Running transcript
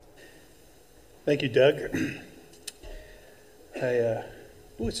Thank you, Doug.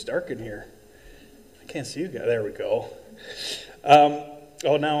 It's dark in here. I can't see you guys. There we go.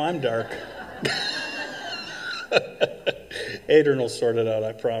 Now I'm dark. Adrian will sort it out,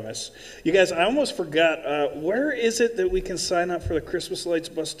 I promise. You guys, I almost forgot. Where is it that we can sign up for the Christmas Lights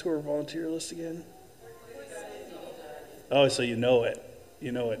Bus Tour volunteer list again? Oh, so you know it.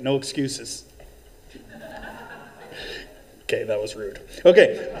 You know it. No excuses. Okay, that was rude.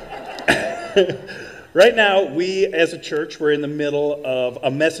 Okay. Right now, we as a church, we're in the middle of a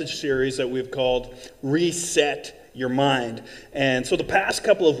message series that we've called Reset Your Mind. And so the past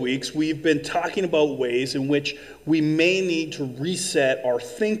couple of weeks, we've been talking about ways in which we may need to reset our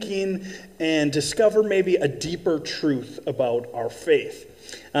thinking and discover maybe a deeper truth about our faith.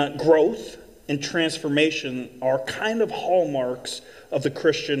 Growth and transformation are kind of hallmarks of the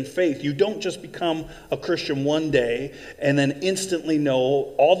Christian faith. You don't just become a Christian one day and then instantly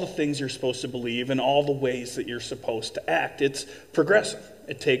know all the things you're supposed to believe and all the ways that you're supposed to act. It's progressive.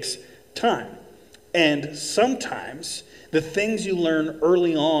 It takes time. And sometimes the things you learn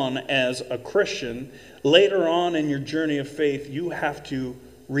early on as a Christian, later on in your journey of faith, you have to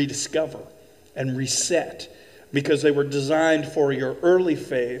rediscover and reset, because they were designed for your early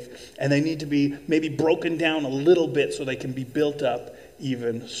faith, and they need to be maybe broken down a little bit so they can be built up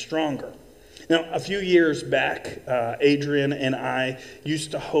even stronger. Now, a few years back, Adrian and I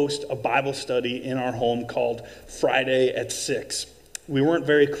used to host a Bible study in our home called Friday at 6. We weren't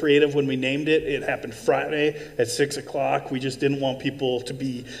very creative when we named it. It happened Friday at 6 o'clock. We just didn't want people to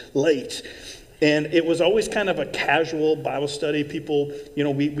be late. And it was always kind of a casual Bible study. People,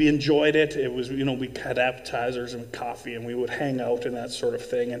 we enjoyed it. It was, we had appetizers and coffee, and we would hang out and that sort of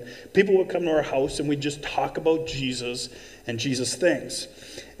thing. And people would come to our house, and we'd just talk about Jesus and Jesus things.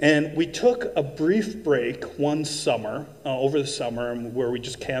 And we took a brief break one summer, over the summer, where we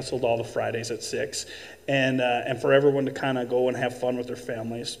just canceled all the Fridays at 6, and for everyone to kind of go and have fun with their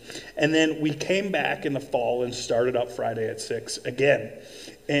families. And then we came back in the fall and started up Friday at 6 again.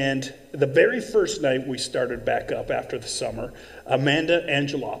 And the very first night we started back up after the summer, Amanda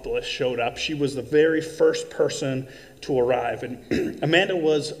Angelopoulos showed up. She was the very first person to arrive. And Amanda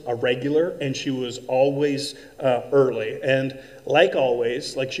was a regular, and she was always early. And like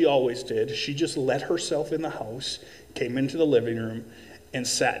she always did, she just let herself in the house, came into the living room, and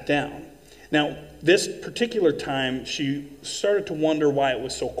sat down. Now, this particular time, she started to wonder why it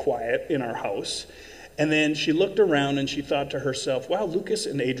was so quiet in our house. And then she looked around and she thought to herself, wow, Lucas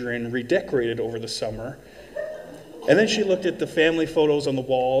and Adrian redecorated over the summer. And then she looked at the family photos on the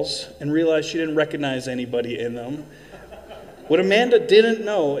walls and realized she didn't recognize anybody in them. What Amanda didn't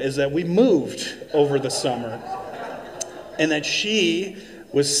know is that we moved over the summer and that she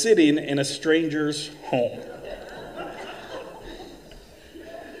was sitting in a stranger's home.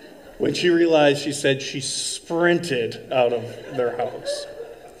 When she realized, she said she sprinted out of their house.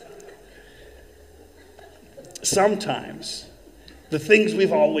 Sometimes the things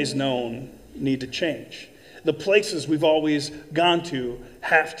we've always known need to change. The places we've always gone to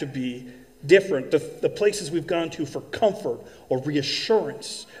have to be different. The places we've gone to for comfort or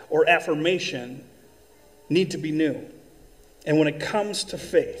reassurance or affirmation need to be new. And when it comes to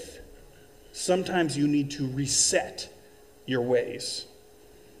faith, sometimes you need to reset your ways.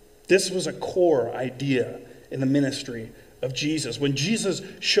 This was a core idea in the ministry of Jesus. When Jesus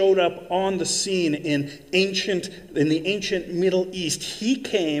showed up on the scene in the ancient Middle East, he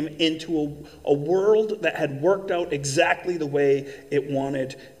came into a world that had worked out exactly the way it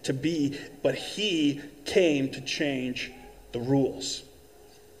wanted to be, but he came to change the rules.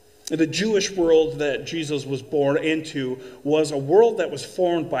 The Jewish world that Jesus was born into was a world that was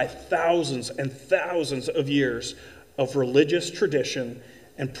formed by thousands and thousands of years of religious tradition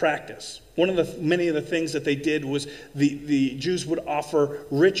and practice. Many of the things that they did was the Jews would offer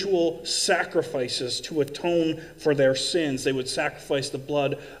ritual sacrifices to atone for their sins. They would sacrifice the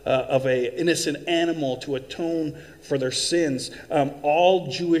blood of an innocent animal to atone for their sins. All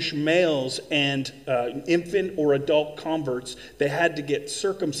Jewish males and infant or adult converts, they had to get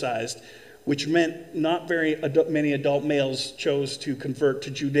circumcised, which meant not very many adult males chose to convert to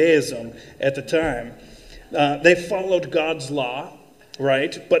Judaism at the time. They followed God's law.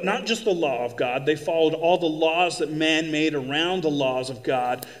 Right? But not just the law of God. They followed all the laws that man made around the laws of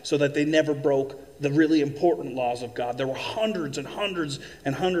God so that they never broke the really important laws of God. There were hundreds and hundreds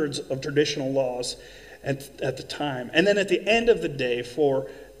and hundreds of traditional laws at the time. And then at the end of the day for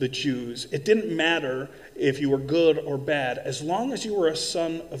the Jews, it didn't matter if you were good or bad, as long as you were a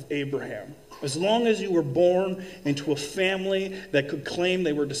son of Abraham. As long as you were born into a family that could claim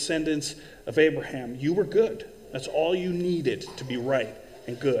they were descendants of Abraham, you were good. That's all you needed to be right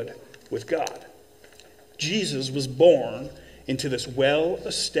and good with God. Jesus was born into this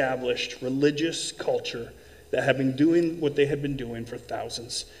well-established religious culture that had been doing what they had been doing for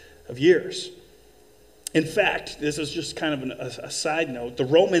thousands of years. In fact, this is just kind of a side note, the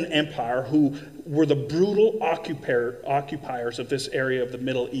Roman Empire, who were the brutal occupiers of this area of the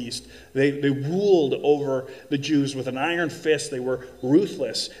Middle East, they ruled over the Jews with an iron fist. They were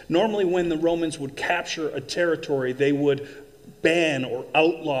ruthless. Normally when the Romans would capture a territory, they would ban or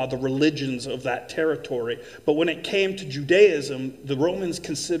outlaw the religions of that territory. But when it came to Judaism, the Romans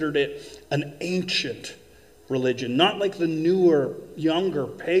considered it an ancient religion, not like the newer, younger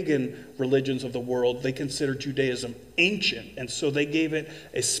pagan religions of the world. They considered Judaism ancient, and so they gave it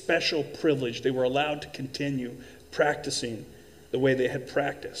a special privilege. They were allowed to continue practicing the way they had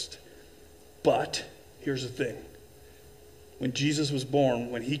practiced. But here's the thing. When Jesus was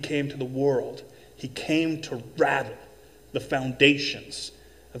born, when he came to the world, he came to rattle the foundations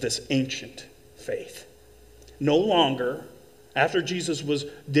of this ancient faith. No longer, after Jesus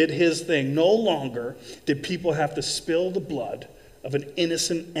did his thing, no longer did people have to spill the blood of an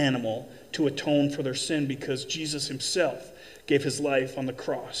innocent animal to atone for their sin, because Jesus himself gave his life on the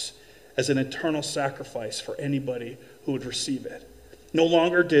cross as an eternal sacrifice for anybody who would receive it. No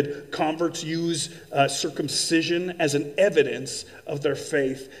longer did converts use circumcision as an evidence of their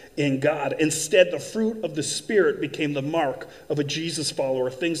faith in God. Instead, the fruit of the Spirit became the mark of a Jesus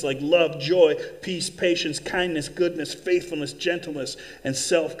follower. Things like love, joy, peace, patience, kindness, goodness, faithfulness, gentleness, and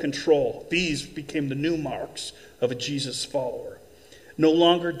self-control. These became the new marks of a Jesus follower. No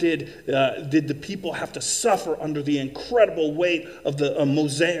longer did the people have to suffer under the incredible weight of the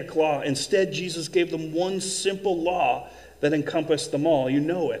Mosaic law. Instead, Jesus gave them one simple law that encompassed them all. You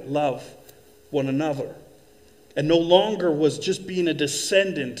know it. Love one another. And no longer was just being a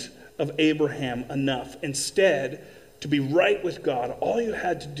descendant of Abraham enough. Instead, to be right with God, all you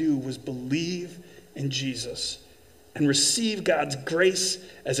had to do was believe in Jesus and receive God's grace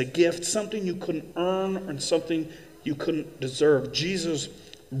as a gift, something you couldn't earn or something you couldn't deserve. Jesus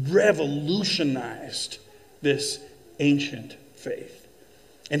revolutionized this ancient faith.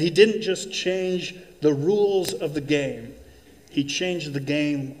 And he didn't just change the rules of the game. He changed the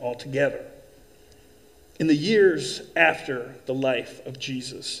game altogether. In the years after the life of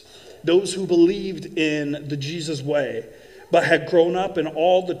Jesus, those who believed in the Jesus way, but had grown up in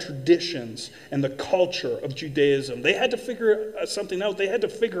all the traditions and the culture of Judaism, they had to figure something out. They had to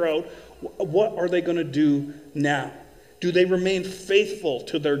figure out, what are they going to do now? Do they remain faithful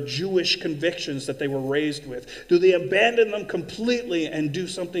to their Jewish convictions that they were raised with? Do they abandon them completely and do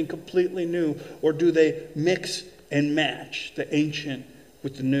something completely new? Or do they mix and match the ancient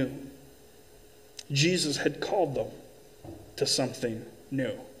with the new? Jesus had called them to something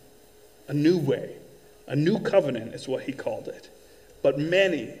new. A new way. A new covenant is what he called it. But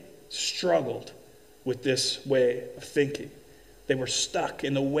many struggled with this way of thinking. They were stuck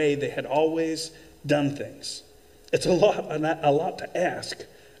in the way they had always done things. It's a lot to ask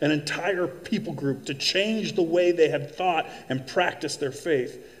an entire people group to change the way they had thought and practiced their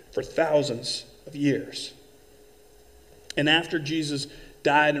faith for thousands of years. And after Jesus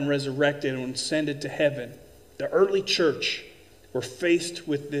died and resurrected and ascended to heaven, the early church were faced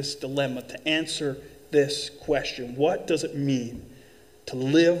with this dilemma to answer this question. What does it mean to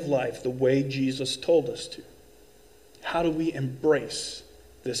live life the way Jesus told us to? How do we embrace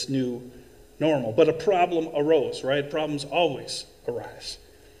this new normal? But a problem arose, right? Problems always arise.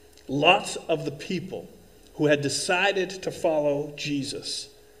 Lots of the people who had decided to follow Jesus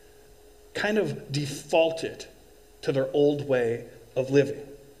kind of defaulted to their old way of living,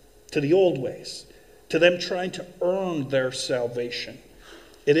 to the old ways, to them trying to earn their salvation.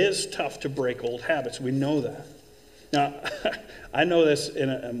 It is tough to break old habits. We know that. Now, I know this in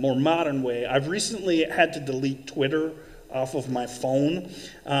a more modern way. I've recently had to delete Twitter off of my phone.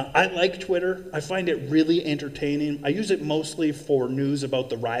 I like Twitter. I find it really entertaining. I use it mostly for news about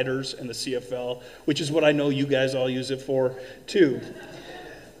the Riders and the CFL, which is what I know you guys all use it for too.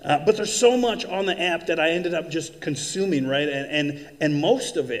 But there's so much on the app that I ended up just consuming, right? And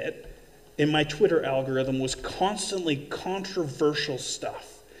most of it in my Twitter algorithm was constantly controversial stuff.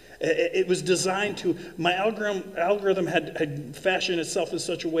 It was designed to, my algorithm had fashioned itself in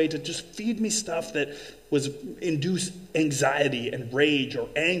such a way to just feed me stuff that was induce anxiety and rage or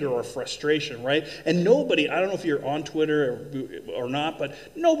anger or frustration, right? And nobody, I don't know if you're on Twitter or not, but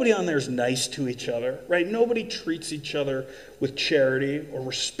nobody on there is nice to each other, right? Nobody treats each other with charity or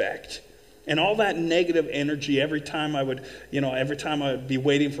respect. And all that negative energy, every time I would be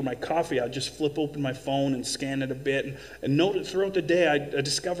waiting for my coffee, I'd just flip open my phone and scan it a bit. And note throughout the day, I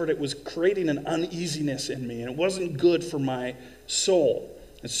discovered it was creating an uneasiness in me, and it wasn't good for my soul.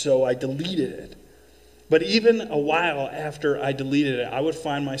 And so I deleted it. But even a while after I deleted it, I would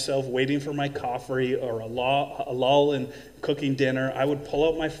find myself waiting for my coffee or a lull in cooking dinner. I would pull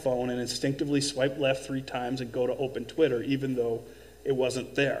out my phone and instinctively swipe left 3 times and go to open Twitter, even though it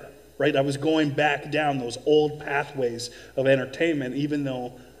wasn't there. Right? I was going back down those old pathways of entertainment, even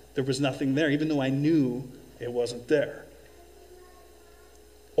though there was nothing there, even though I knew it wasn't there.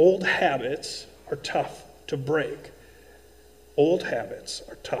 Old habits are tough to break. Old habits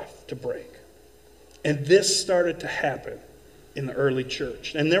are tough to break. And this started to happen in the early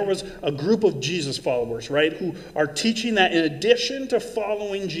church. And there was a group of Jesus followers, right, who are teaching that in addition to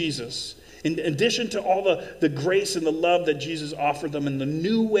following Jesus, in addition to all the grace and the love that Jesus offered them and the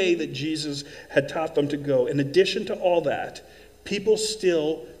new way that Jesus had taught them to go, in addition to all that,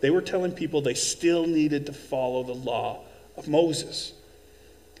 they were telling people they still needed to follow the law of Moses.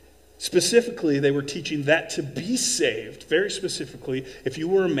 Specifically, they were teaching that to be saved, very specifically, if you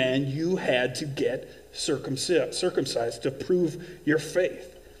were a man, you had to get circumcised to prove your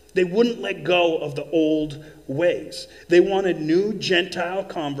faith. They wouldn't let go of the old ways. They wanted new Gentile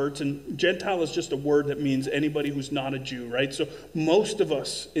converts, and Gentile is just a word that means anybody who's not a Jew, right? So most of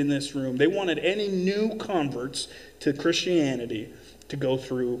us in this room, they wanted any new converts to Christianity to go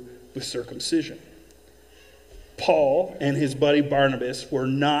through with circumcision. Paul and his buddy Barnabas were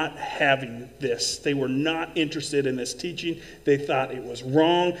not having this. They were not interested in this teaching. They thought it was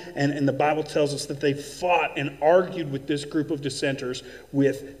wrong. And the Bible tells us that they fought and argued with this group of dissenters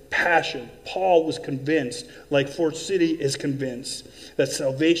with passion. Paul was convinced, like Fort City is convinced, that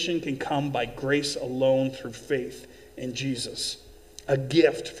salvation can come by grace alone through faith in Jesus. A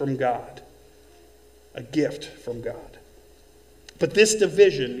gift from God. A gift from God. But this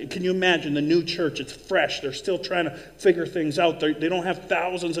division, can you imagine the new church? It's fresh. They're still trying to figure things out. They don't have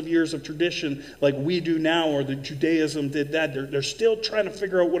thousands of years of tradition like we do now, or the Judaism did that. They're still trying to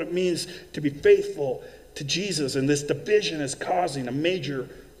figure out what it means to be faithful to Jesus. And this division is causing a major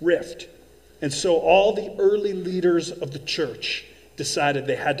rift. And so all the early leaders of the church decided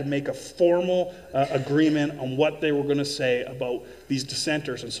they had to make a formal agreement on what they were going to say about these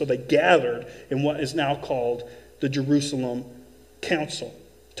dissenters. And so they gathered in what is now called the Jerusalem Council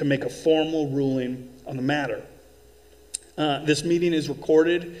to make a formal ruling on the matter. This meeting is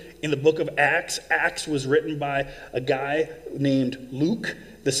recorded in the book of Acts. Acts was written by a guy named Luke,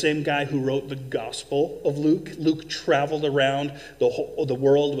 the same guy who wrote the Gospel of Luke. Luke traveled around the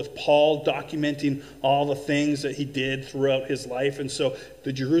world with Paul, documenting all the things that he did throughout his life. And so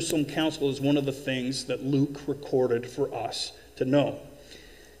the Jerusalem Council is one of the things that Luke recorded for us to know.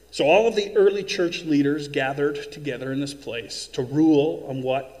 So all of the early church leaders gathered together in this place to rule on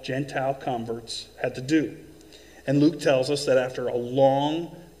what Gentile converts had to do. And Luke tells us that after a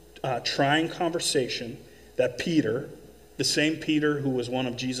long, trying conversation, that Peter, the same Peter who was one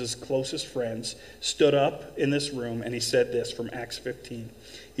of Jesus' closest friends, stood up in this room and he said this from Acts 15.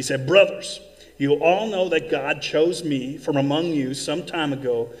 He said, "Brothers, you all know that God chose me from among you some time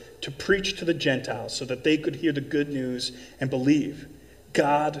ago to preach to the Gentiles so that they could hear the good news and believe.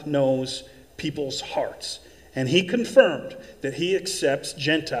 God knows people's hearts. And he confirmed that he accepts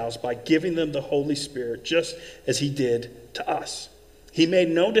Gentiles by giving them the Holy Spirit, just as he did to us. He made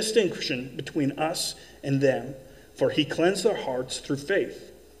no distinction between us and them, for he cleansed their hearts through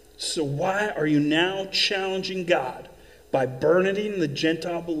faith. So why are you now challenging God by burdening the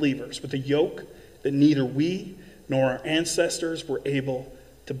Gentile believers with a yoke that neither we nor our ancestors were able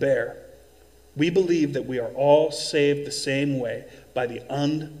to bear? We believe that we are all saved the same way, by the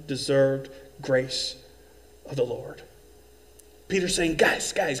undeserved grace of the Lord." Peter's saying,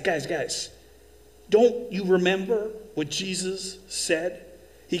 guys, don't you remember what Jesus said?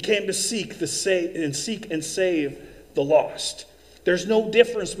 He came to seek and save the lost. There's no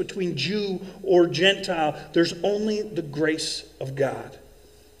difference between Jew or Gentile. There's only the grace of God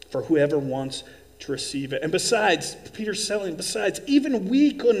for whoever wants to receive it. And besides, Peter's saying, even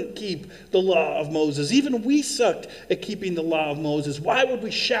we couldn't keep the law of Moses. Even we sucked at keeping the law of Moses. Why would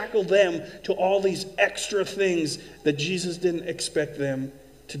we shackle them to all these extra things that Jesus didn't expect them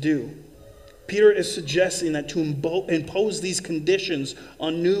to do? Peter is suggesting that to impose these conditions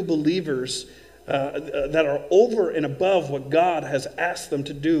on new believers that are over and above what God has asked them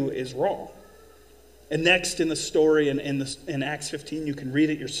to do is wrong. And next in the story in Acts 15, you can read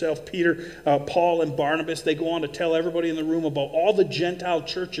it yourself. Peter, Paul, and Barnabas, they go on to tell everybody in the room about all the Gentile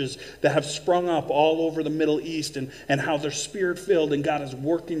churches that have sprung up all over the Middle East and how they're spirit-filled and God is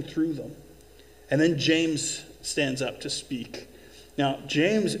working through them. And then James stands up to speak. Now,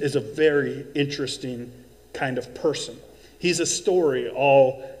 James is a very interesting kind of person. He's a story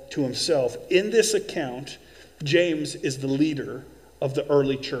all to himself. In this account, James is the leader of the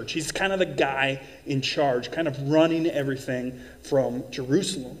early church. He's kind of the guy in charge, kind of running everything from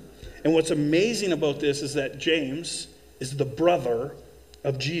Jerusalem. And what's amazing about this is that James is the brother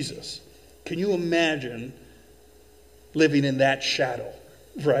of Jesus. Can you imagine living in that shadow,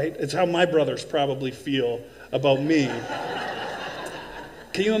 right? It's how my brothers probably feel about me.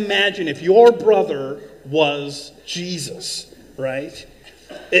 Can you imagine if your brother was Jesus, right?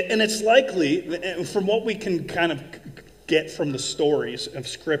 And it's likely, from what we can kind of get from the stories of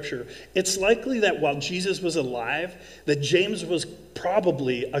Scripture, it's likely that while Jesus was alive, that James was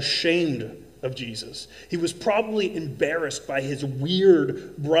probably ashamed of Jesus. He was probably embarrassed by his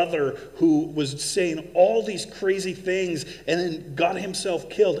weird brother who was saying all these crazy things and then got himself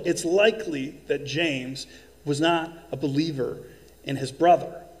killed. It's likely that James was not a believer in his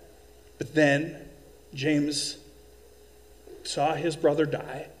brother. But then James saw his brother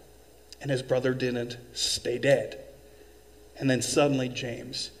die, and his brother didn't stay dead. And then suddenly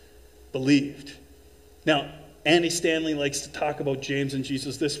James believed. Now, Andy Stanley likes to talk about James and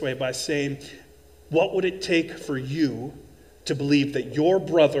Jesus this way by saying, what would it take for you to believe that your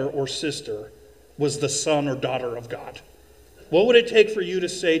brother or sister was the son or daughter of God? What would it take for you to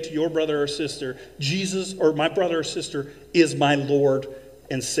say to your brother or sister, Jesus or my brother or sister is my Lord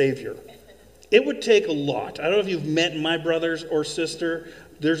and Savior? It would take a lot. I don't know if you've met my brothers or sister.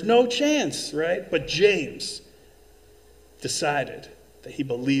 There's no chance, right? But James decided that he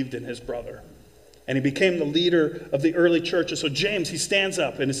believed in his brother. And he became the leader of the early church. And so James, he stands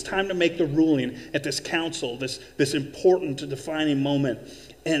up, and it's time to make the ruling at this council, this important defining moment.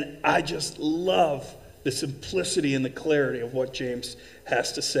 And I just love the simplicity and the clarity of what James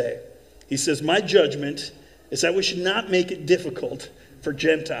has to say. He says, my judgment is that we should not make it difficult for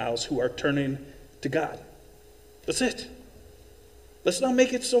Gentiles who are turning to God. That's it. Let's not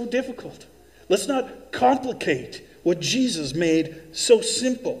make it so difficult. Let's not complicate what Jesus made so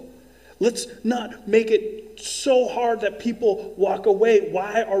simple. Let's not make it so hard that people walk away.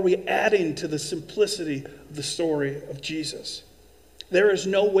 Why are we adding to the simplicity of the story of Jesus? There is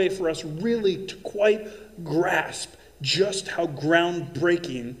no way for us really to quite grasp just how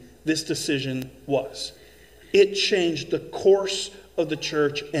groundbreaking this decision was. It changed the course of the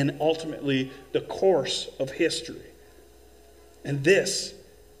church and ultimately the course of history. And this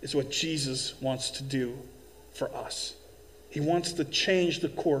is what Jesus wants to do for us. He wants to change the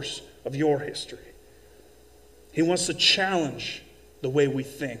course of your history. He wants to challenge the way we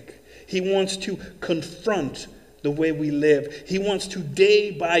think. He wants to confront the way we live. He wants to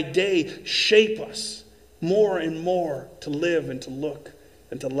day by day shape us more and more to live and to look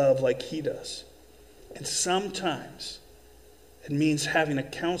and to love like he does. And sometimes it means having a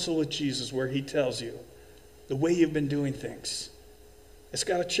counsel with Jesus where he tells you the way you've been doing things, it's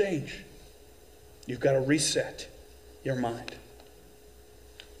got to change. You've got to reset your mind.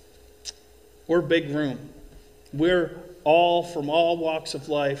 We're a big room. We're all from all walks of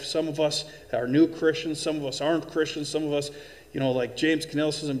life. Some of us are new Christians. Some of us aren't Christians. Some of us, like James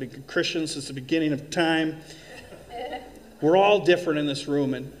Cannell says, have been Christians since the beginning of time. We're all different in this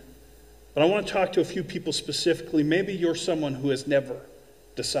room. But I want to talk to a few people specifically. Maybe you're someone who has never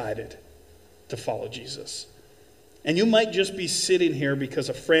decided to follow Jesus. And you might just be sitting here because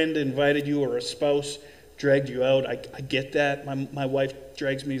a friend invited you or a spouse dragged you out. I get that. My wife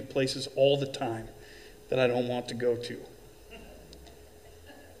drags me to places all the time that I don't want to go to.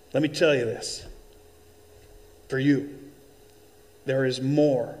 Let me tell you this. For you, there is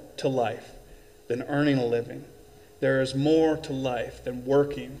more to life than earning a living. There is more to life than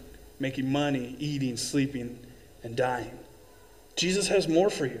working, making money, eating, sleeping, and dying. Jesus has more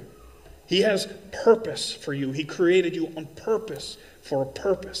for you. He has purpose for you. He created you on purpose for a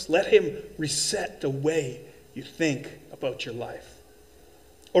purpose. Let him reset the way you think about your life.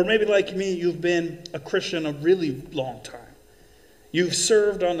 Or maybe like me, you've been a Christian a really long time. You've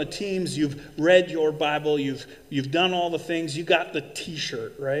served on the teams, you've read your Bible, you've done all the things, you got the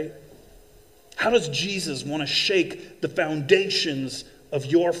t-shirt, right? How does Jesus want to shake the foundations of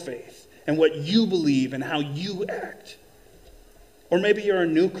your faith and what you believe and how you act? Or maybe you're a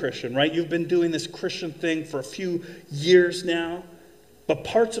new Christian, right? You've been doing this Christian thing for a few years now, but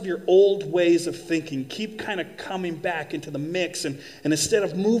parts of your old ways of thinking keep kind of coming back into the mix. And instead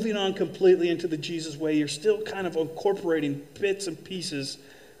of moving on completely into the Jesus way, you're still kind of incorporating bits and pieces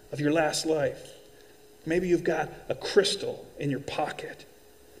of your last life. Maybe you've got a crystal in your pocket,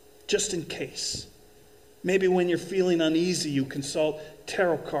 just in case. Maybe when you're feeling uneasy, you consult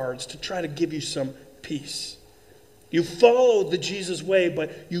tarot cards to try to give you some peace. You follow the Jesus way,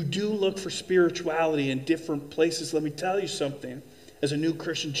 but you do look for spirituality in different places. Let me tell you something. As a new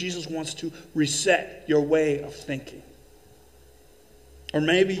Christian, Jesus wants to reset your way of thinking. Or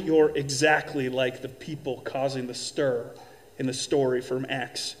maybe you're exactly like the people causing the stir in the story from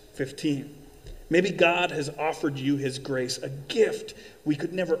Acts 15. Maybe God has offered you his grace, a gift we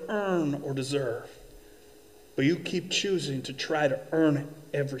could never earn or deserve. But you keep choosing to try to earn it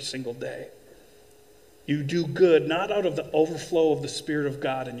every single day. You do good not out of the overflow of the Spirit of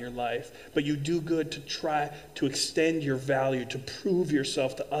God in your life, but you do good to try to extend your value, to prove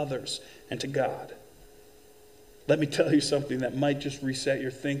yourself to others and to God. Let me tell you something that might just reset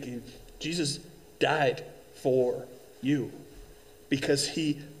your thinking. Jesus died for you because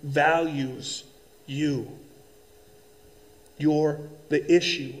he values you. The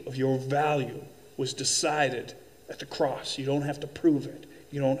issue of your value was decided at the cross. You don't have to prove it.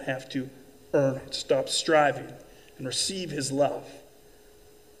 You don't have to earn it. Stop striving and receive his love.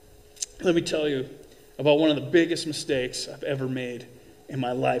 Let me tell you about one of the biggest mistakes I've ever made in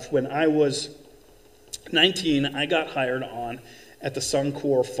my life. When I was 19, I got hired on at the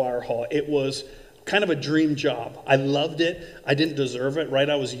Suncor Fire Hall. It was kind of a dream job. I loved it. I didn't deserve it, right?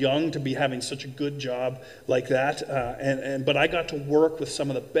 I was young to be having such a good job like that. But I got to work with some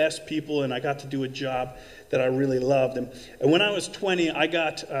of the best people, and I got to do a job that I really loved. And when I was 20, I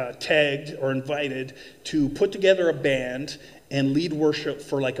got tagged or invited to put together a band and lead worship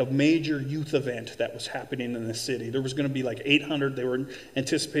for like a major youth event that was happening in the city. There was going to be like 800. They were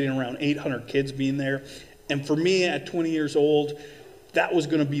anticipating around 800 kids being there. And for me at 20 years old, that was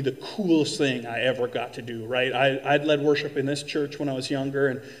going to be the coolest thing I ever got to do, right? I'd led worship in this church when I was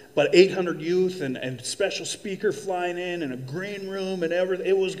younger, but 800 youth and special speaker flying in and a green room and everything,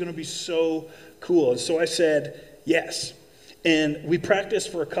 it was going to be so cool. And so I said yes. And we practiced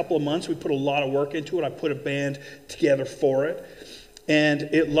for a couple of months. We put a lot of work into it. I put a band together for it. And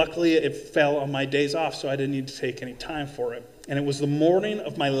luckily it fell on my days off, so I didn't need to take any time for it. And it was the morning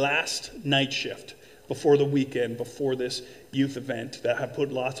of my last night shift before the weekend, before this youth event that I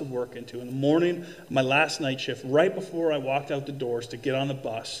put lots of work into. In the morning, my last night shift, right before I walked out the doors to get on the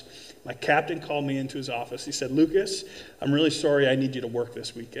bus, my captain called me into his office. He said, "Lucas, I'm really sorry, I need you to work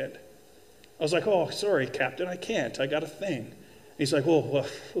this weekend." I was like, "Oh, sorry, Captain, I can't. I got a thing." And he's like, well,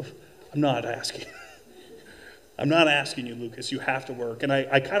 I'm not asking. I'm not asking you, Lucas. You have to work. And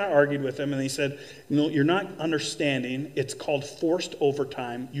I kind of argued with him, and he said, "No, you're not understanding. It's called forced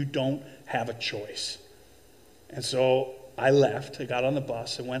overtime. You don't have a choice." And so I left. I got on the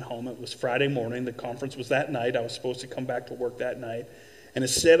bus and went home. It was Friday morning. The conference was that night. I was supposed to come back to work that night. And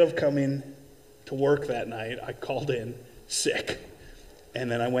instead of coming to work that night, I called in sick. And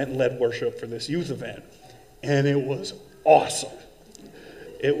then I went and led worship for this youth event. And it was awesome.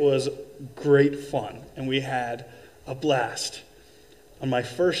 It was great fun. And we had a blast. On my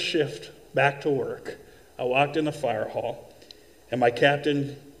first shift back to work, I walked in the fire hall, and my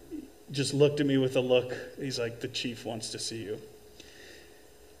captain just looked at me with a look. He's like, "The chief wants to see you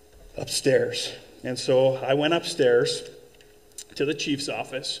upstairs." And so I went upstairs to the chief's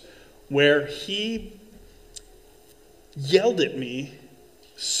office, where he yelled at me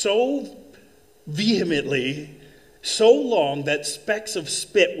so vehemently, so long that specks of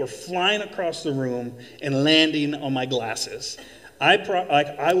spit were flying across the room and landing on my glasses.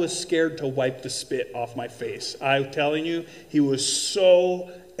 I was scared to wipe the spit off my face. I'm telling you, he was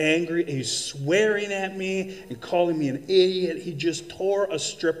so angry. He's swearing at me and calling me an idiot. He just tore a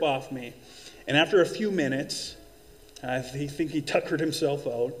strip off me. And after a few minutes, I think he tuckered himself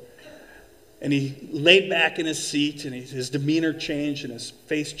out. And he laid back in his seat, and his demeanor changed, and his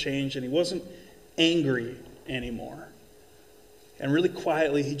face changed, and he wasn't angry anymore. And really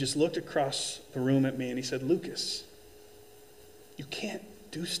quietly, he just looked across the room at me, and he said, "Lucas, you can't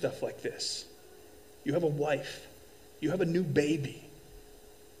do stuff like this. You have a wife. You have a new baby.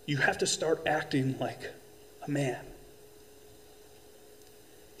 You have to start acting like a man."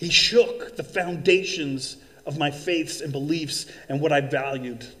 He shook the foundations of my faiths and beliefs and what I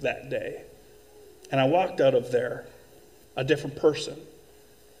valued that day. And I walked out of there a different person.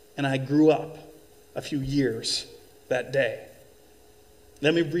 And I grew up a few years that day.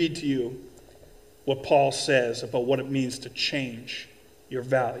 Let me read to you what Paul says about what it means to change your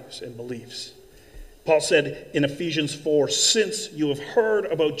values and beliefs. Paul said in Ephesians 4, "Since you have heard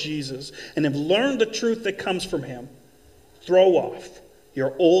about Jesus and have learned the truth that comes from him, throw off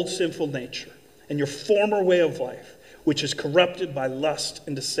your old sinful nature and your former way of life, which is corrupted by lust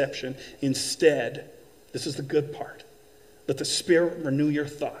and deception. Instead," this is the good part, "let the Spirit renew your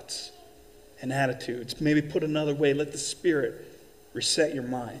thoughts and attitudes." Maybe put another way, let the Spirit reset your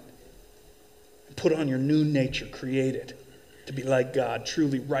mind. And put on your new nature, created to be like God,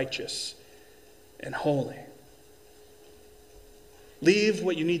 truly righteous and holy. Leave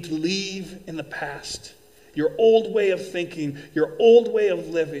what you need to leave in the past Your old way of thinking, your old way of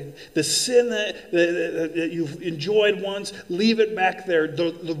living, the sin that you've enjoyed once, leave it back there.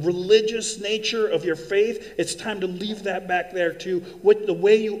 The religious nature of your faith, it's time to leave that back there too. The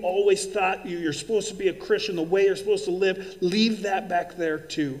way you always thought you're supposed to be a Christian, the way you're supposed to live, leave that back there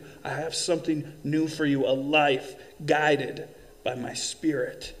too. I have something new for you, a life guided by my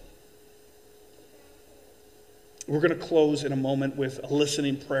Spirit. We're going to close in a moment with a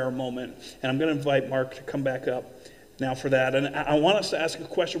listening prayer moment. And I'm going to invite Mark to come back up now for that. And I want us to ask a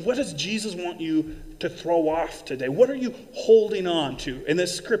question. What does Jesus want you to throw off today? What are you holding on to? In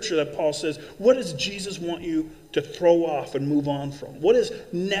this scripture that Paul says, what does Jesus want you to throw off and move on from? What is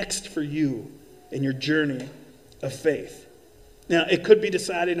next for you in your journey of faith? Now, it could be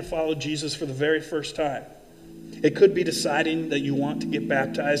deciding to follow Jesus for the very first time. It could be deciding that you want to get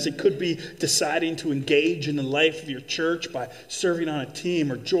baptized. It could be deciding to engage in the life of your church by serving on a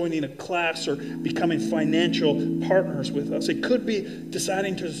team or joining a class or becoming financial partners with us. It could be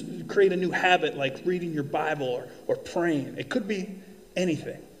deciding to create a new habit like reading your Bible or praying. It could be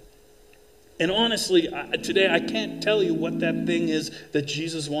anything. And honestly, today I can't tell you what that thing is that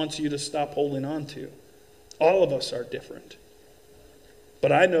Jesus wants you to stop holding on to. All of us are different.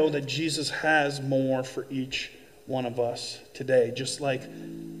 But I know that Jesus has more for each one of us today, just like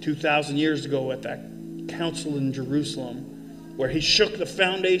 2,000 years ago at that council in Jerusalem, where he shook the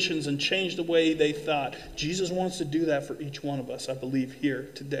foundations and changed the way they thought. Jesus wants to do that for each one of us, I believe, here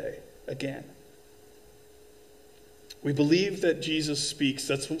today again. We believe that Jesus speaks.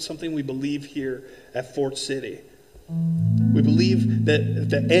 That's something we believe here at Fort City. We believe that at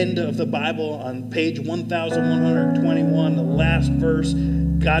the end of the Bible, on page 1121, the last verse,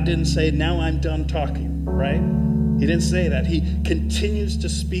 God didn't say, "Now I'm done talking," right? He didn't say that. He continues to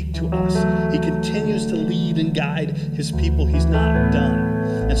speak to us. He continues to lead and guide his people. He's not done.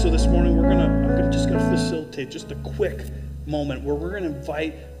 And so this morning I'm just going to facilitate just a quick moment where we're going to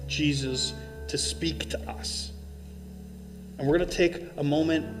invite Jesus to speak to us. And we're going to take a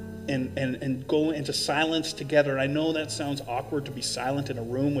moment and go into silence together. And I know that sounds awkward to be silent in a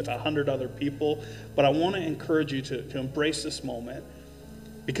room with 100 other people, but I want to encourage you to embrace this moment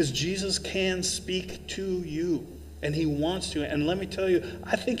because Jesus can speak to you. And he wants to. And let me tell you,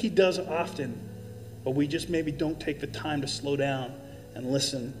 I think he does often. But we just maybe don't take the time to slow down and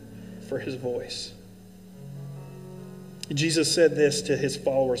listen for his voice. Jesus said this to his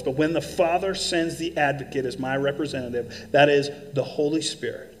followers, "But when the Father sends the advocate as my representative, that is the Holy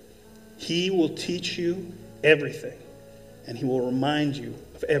Spirit, he will teach you everything. And he will remind you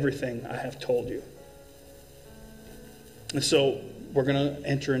of everything I have told you." And so we're going to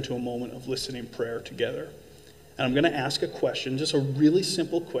enter into a moment of listening prayer together. And I'm going to ask a question, just a really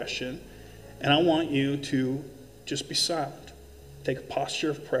simple question. And I want you to just be silent. Take a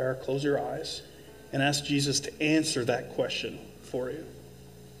posture of prayer, close your eyes, and ask Jesus to answer that question for you.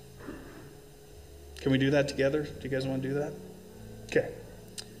 Can we do that together? Do you guys want to do that? Okay.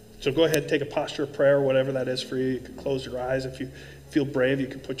 So go ahead, take a posture of prayer, whatever that is for you. You can close your eyes. If you feel brave, you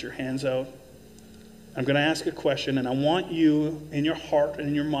can put your hands out. I'm going to ask a question, and I want you in your heart and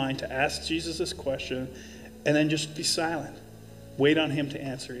in your mind to ask Jesus this question. And then just be silent. Wait on him to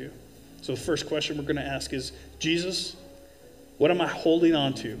answer you. So the first question we're going to ask is, Jesus, what am I holding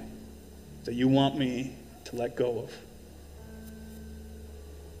on to that you want me to let go of?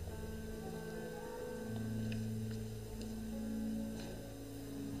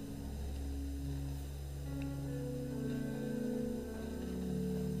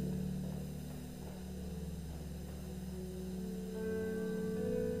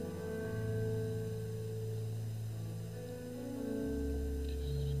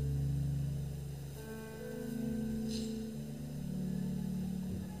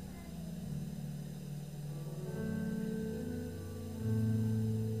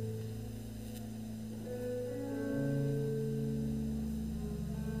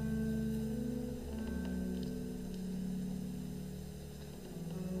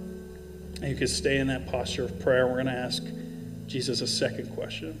 And you can stay in that posture of prayer. We're going to ask Jesus a second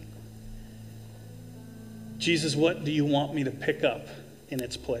question. Jesus, what do you want me to pick up in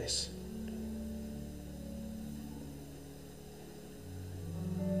its place?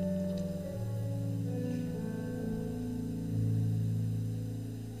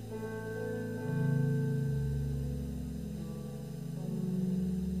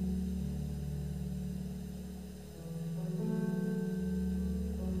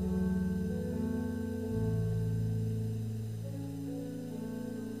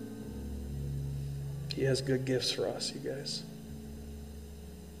 He has good gifts for us, you guys.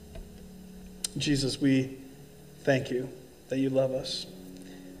 Jesus, we thank you that you love us,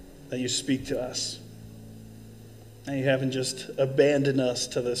 that you speak to us. And you haven't just abandoned us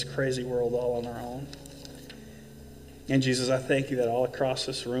to this crazy world all on our own. And Jesus, I thank you that all across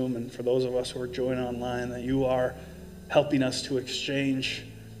this room and for those of us who are joining online, that you are helping us to exchange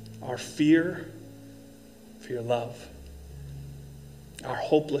our fear for your love, our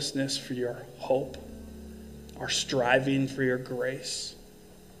hopelessness for your hope, our striving for your grace,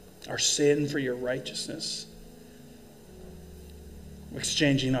 our sin for your righteousness,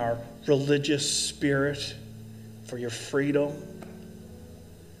 exchanging our religious spirit for your freedom.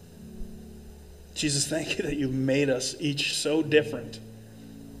 Jesus, thank you that you made us each so different.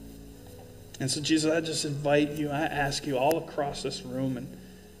 And so, Jesus, I just invite you, I ask you all across this room and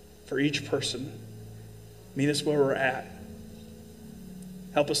for each person, meet us where we're at.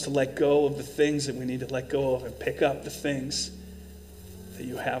 Help us to let go of the things that we need to let go of and pick up the things that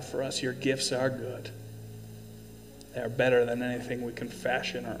you have for us. Your gifts are good. They are better than anything we can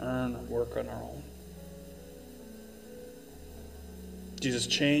fashion or earn or work on our own. Jesus,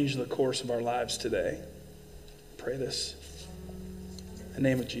 change the course of our lives today. Pray this in the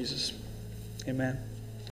name of Jesus. Amen.